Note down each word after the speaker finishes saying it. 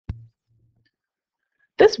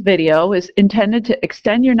This video is intended to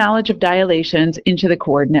extend your knowledge of dilations into the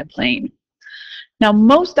coordinate plane. Now,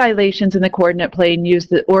 most dilations in the coordinate plane use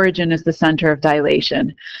the origin as the center of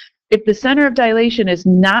dilation. If the center of dilation is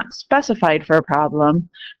not specified for a problem,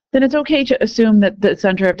 then it's okay to assume that the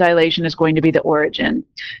center of dilation is going to be the origin.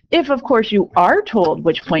 If, of course, you are told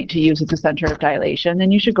which point to use as the center of dilation,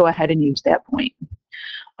 then you should go ahead and use that point.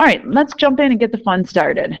 All right, let's jump in and get the fun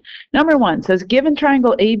started. Number one says, given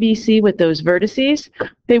triangle ABC with those vertices,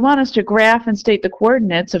 they want us to graph and state the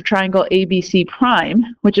coordinates of triangle ABC prime,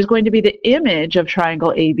 which is going to be the image of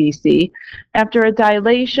triangle ABC, after a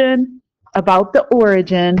dilation about the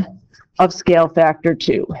origin of scale factor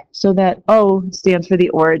 2. So that O stands for the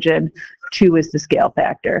origin, 2 is the scale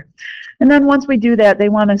factor. And then once we do that, they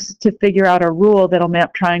want us to figure out a rule that'll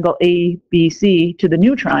map triangle ABC to the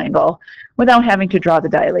new triangle without having to draw the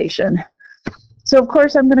dilation. So of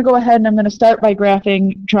course I'm going to go ahead and I'm going to start by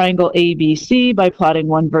graphing triangle ABC by plotting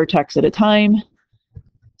one vertex at a time.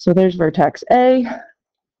 So there's vertex A,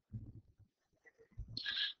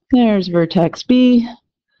 there's vertex B,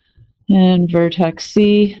 and vertex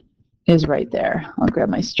C is right there. I'll grab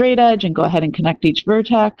my straight edge and go ahead and connect each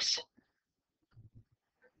vertex.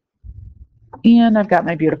 And I've got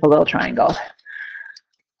my beautiful little triangle.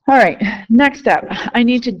 All right, next step. I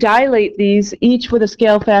need to dilate these each with a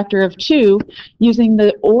scale factor of 2 using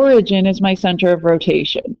the origin as my center of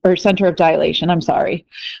rotation, or center of dilation, I'm sorry.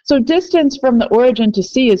 So distance from the origin to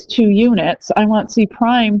C is 2 units. I want C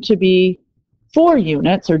prime to be 4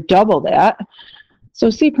 units, or double that. So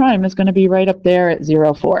C prime is going to be right up there at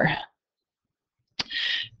 0, 4.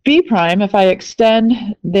 B prime, if I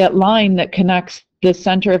extend that line that connects the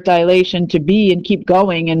center of dilation to B and keep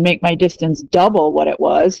going and make my distance double what it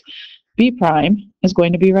was, B prime is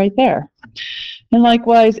going to be right there. And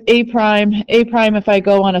likewise, A prime, if I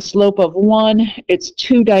go on a slope of 1, it's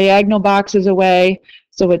 2 diagonal boxes away,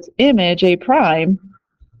 so its image, A prime,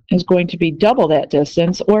 is going to be double that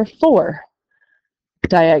distance, or 4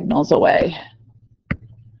 diagonals away.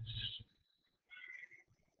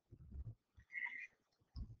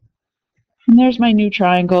 And there's my new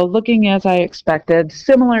triangle, looking as I expected,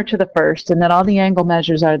 similar to the first, and that all the angle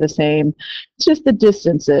measures are the same. It's just the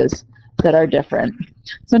distances that are different.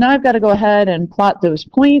 So now I've got to go ahead and plot those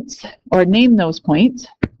points, or name those points.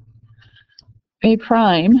 A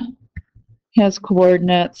prime has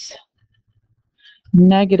coordinates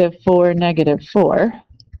 -4, -4.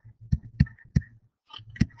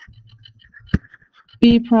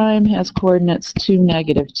 B prime has coordinates 2,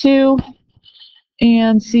 -2.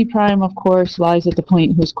 And C prime, of course, lies at the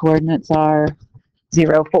point whose coordinates are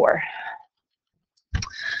 0, 4.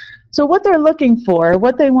 So what they're looking for,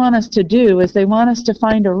 what they want us to do, is they want us to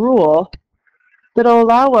find a rule that will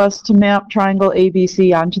allow us to map triangle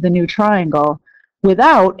ABC onto the new triangle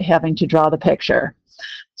without having to draw the picture.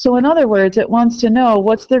 So in other words, it wants to know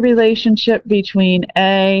what's the relationship between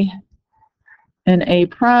A and A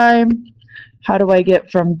prime, how do I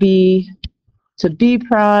get from B to B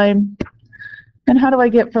prime, and how do I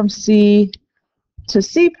get from C to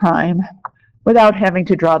C prime without having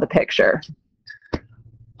to draw the picture?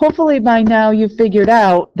 Hopefully by now you've figured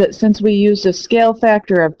out that since we used a scale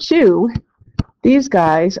factor of 2, these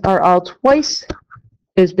guys are all twice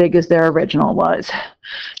as big as their original was.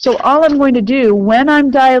 So all I'm going to do when I'm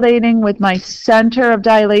dilating with my center of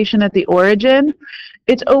dilation at the origin,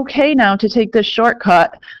 it's okay now to take this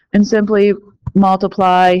shortcut and simply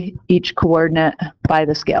multiply each coordinate by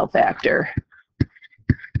the scale factor.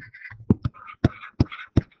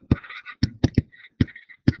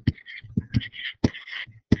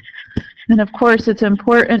 And of course, it's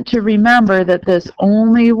important to remember that this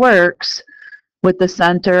only works with the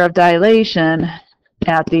center of dilation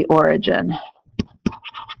at the origin.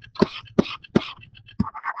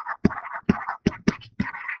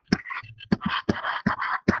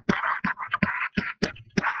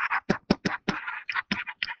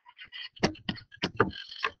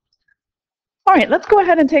 All right, let's go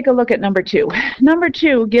ahead and take a look at number 2. Number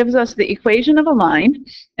 2 gives us the equation of a line,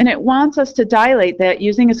 and it wants us to dilate that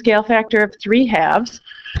using a scale factor of 3/2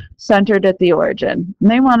 centered at the origin. And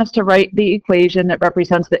they want us to write the equation that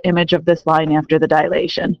represents the image of this line after the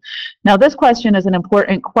dilation. Now this question is an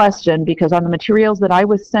important question because on the materials that I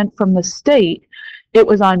was sent from the state, it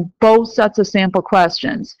was on both sets of sample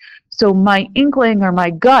questions. So my inkling or my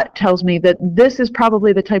gut tells me that this is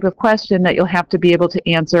probably the type of question that you'll have to be able to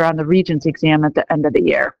answer on the Regents exam at the end of the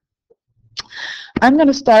year. I'm going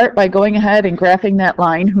to start by going ahead and graphing that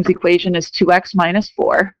line whose equation is 2x minus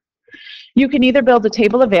 4. You can either build a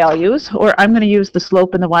table of values, or I'm going to use the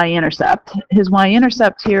slope and the y-intercept. His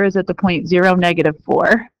y-intercept here is at the point 0,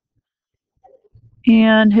 -4,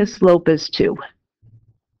 and his slope is 2.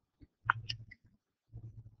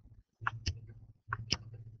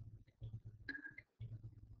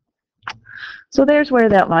 So there's where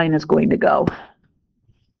that line is going to go.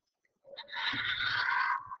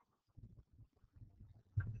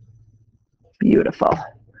 Beautiful.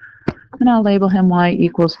 And I'll label him y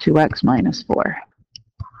equals 2x minus 4.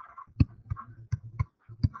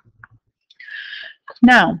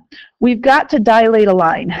 Now, we've got to dilate a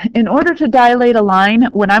line. In order to dilate a line,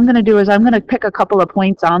 what I'm going to do is I'm going to pick a couple of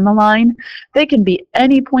points on the line. They can be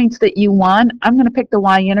any points that you want. I'm going to pick the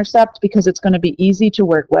y-intercept because it's going to be easy to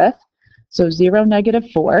work with. So 0, negative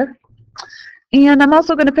 4. And I'm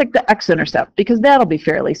also going to pick the x-intercept because that'll be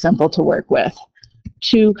fairly simple to work with.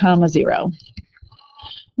 2, 0.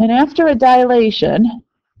 And after a dilation,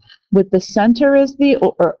 with the center as the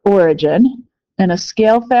origin, and a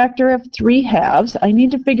scale factor of 3/2, I need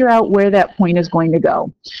to figure out where that point is going to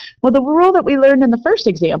go. Well, the rule that we learned in the first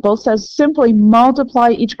example says simply multiply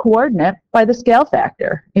each coordinate by the scale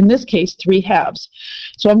factor, in this case 3/2.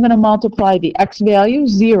 So I'm going to multiply the x value,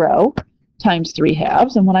 0, times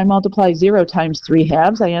 3/2, and when I multiply 0 times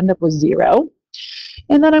 3/2, I end up with 0.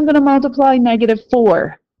 And then I'm going to multiply negative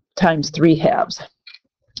 4 times 3/2.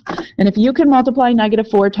 And if you can multiply negative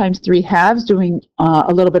 4 times 3/2 doing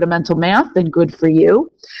a little bit of mental math, then good for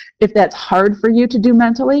you. If that's hard for you to do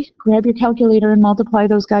mentally, grab your calculator and multiply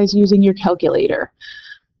those guys using your calculator.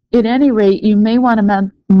 At any rate, you may want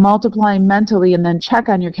to multiply mentally and then check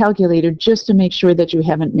on your calculator just to make sure that you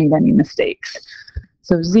haven't made any mistakes.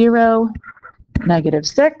 So 0, negative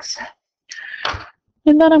 6.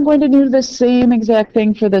 And then I'm going to do the same exact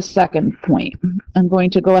thing for the second point. I'm going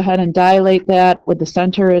to go ahead and dilate that with the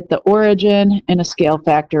center at the origin and a scale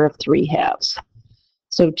factor of 3/2.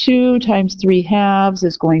 So 2 times 3/2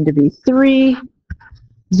 is going to be 3.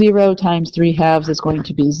 0 times 3/2 is going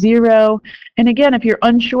to be 0. And again, if you're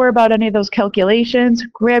unsure about any of those calculations,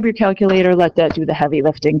 grab your calculator, let that do the heavy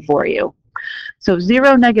lifting for you. So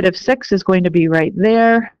 0, negative 6 is going to be right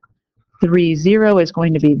there. 3, 0 is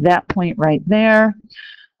going to be that point right there.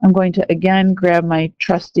 I'm going to again grab my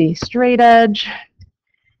trusty straight edge.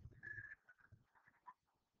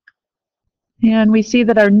 And we see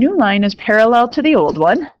that our new line is parallel to the old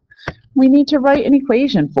one. We need to write an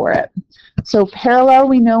equation for it. So parallel,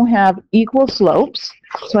 we know, have equal slopes.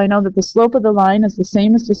 So I know that the slope of the line is the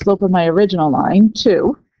same as the slope of my original line,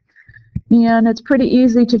 2. And it's pretty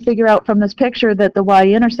easy to figure out from this picture that the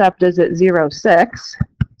y-intercept is at 0, 6.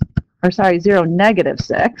 Or sorry, 0, negative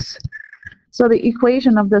 6. So the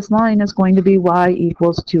equation of this line is going to be y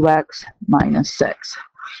equals 2x minus 6.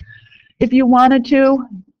 If you wanted to,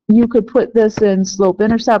 you could put this in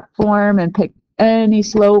slope-intercept form and pick any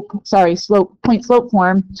point-slope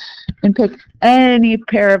form, and pick any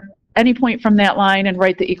point from that line and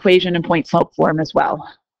write the equation in point-slope form as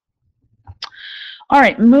well. All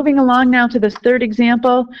right, moving along now to this third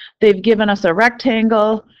example. They've given us a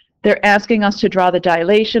rectangle. They're asking us to draw the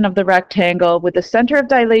dilation of the rectangle with the center of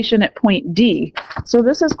dilation at point D. So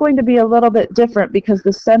this is going to be a little bit different because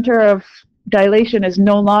the center of dilation is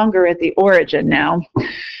no longer at the origin now,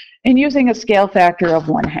 and using a scale factor of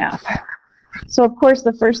 1/2. So of course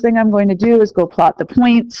the first thing I'm going to do is go plot the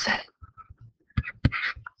points.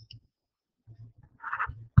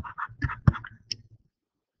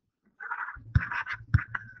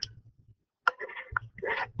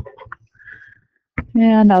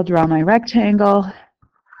 And I'll draw my rectangle.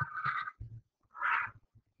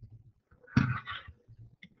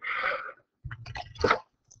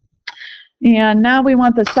 And now we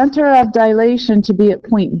want the center of dilation to be at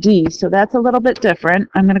point D. So that's a little bit different.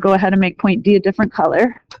 I'm going to go ahead and make point D a different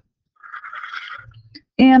color.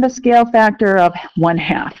 And a scale factor of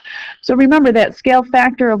 1/2. So remember that scale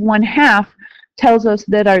factor of 1/2 tells us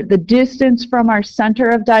that the distance from our center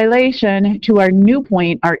of dilation to our new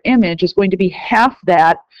point, our image, is going to be half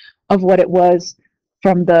that of what it was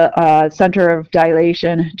from the center of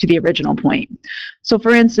dilation to the original point. So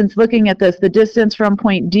for instance, looking at this, the distance from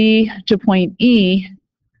point D to point E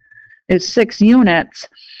is 6 units.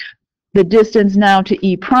 The distance now to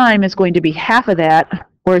E prime is going to be half of that,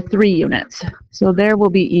 or 3 units. So there will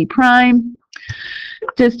be E prime.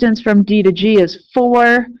 Distance from D to G is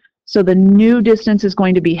 4. So the new distance is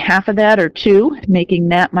going to be half of that, or 2, making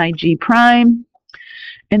that my G prime.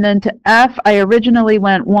 And then to F, I originally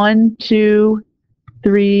went 1, 2,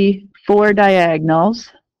 3, 4 diagonals.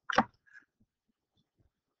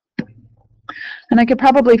 And I could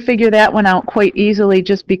probably figure that one out quite easily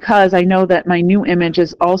just because I know that my new image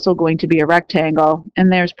is also going to be a rectangle. And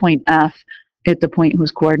there's point F at the point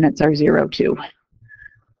whose coordinates are 0, 2.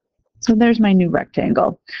 So there's my new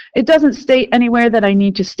rectangle. It doesn't state anywhere that I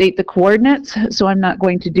need to state the coordinates, so I'm not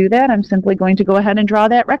going to do that. I'm simply going to go ahead and draw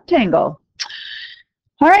that rectangle.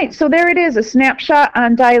 All right, so there it is, a snapshot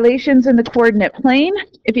on dilations in the coordinate plane.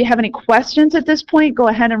 If you have any questions at this point, go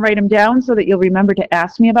ahead and write them down so that you'll remember to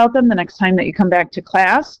ask me about them the next time that you come back to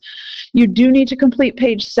class. You do need to complete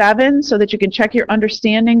page 7 so that you can check your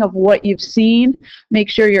understanding of what you've seen. Make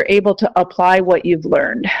sure you're able to apply what you've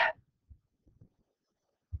learned.